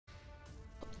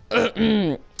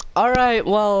Alright,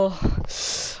 well,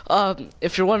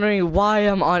 if you're wondering why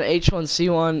I'm on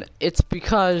H1C1, it's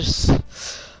because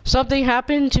something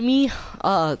happened to me,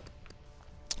 about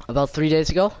 3 days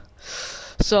ago.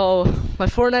 So, my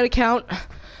Fortnite account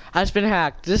has been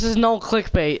hacked. This is no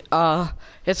clickbait.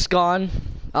 It's gone.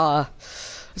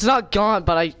 It's not gone,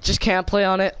 but I just can't play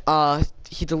on it.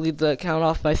 He deleted the account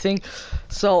off my thing.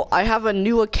 So I have a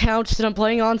new account that I'm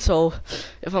playing on, so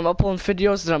if I'm uploading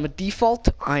videos that I'm a default,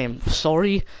 I am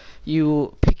sorry,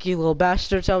 you picky little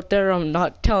bastards out there. I'm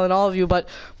not telling all of you, but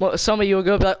some of you are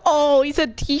gonna be like, oh, he's a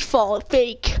default,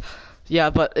 fake. Yeah,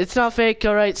 but it's not fake,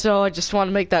 alright, so I just want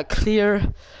to make that clear.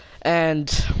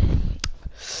 And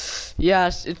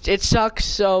yes, it sucks,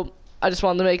 so I just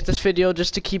wanted to make this video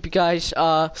just to keep you guys,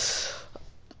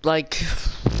 like,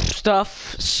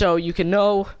 stuff so you can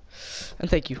know, and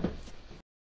thank you.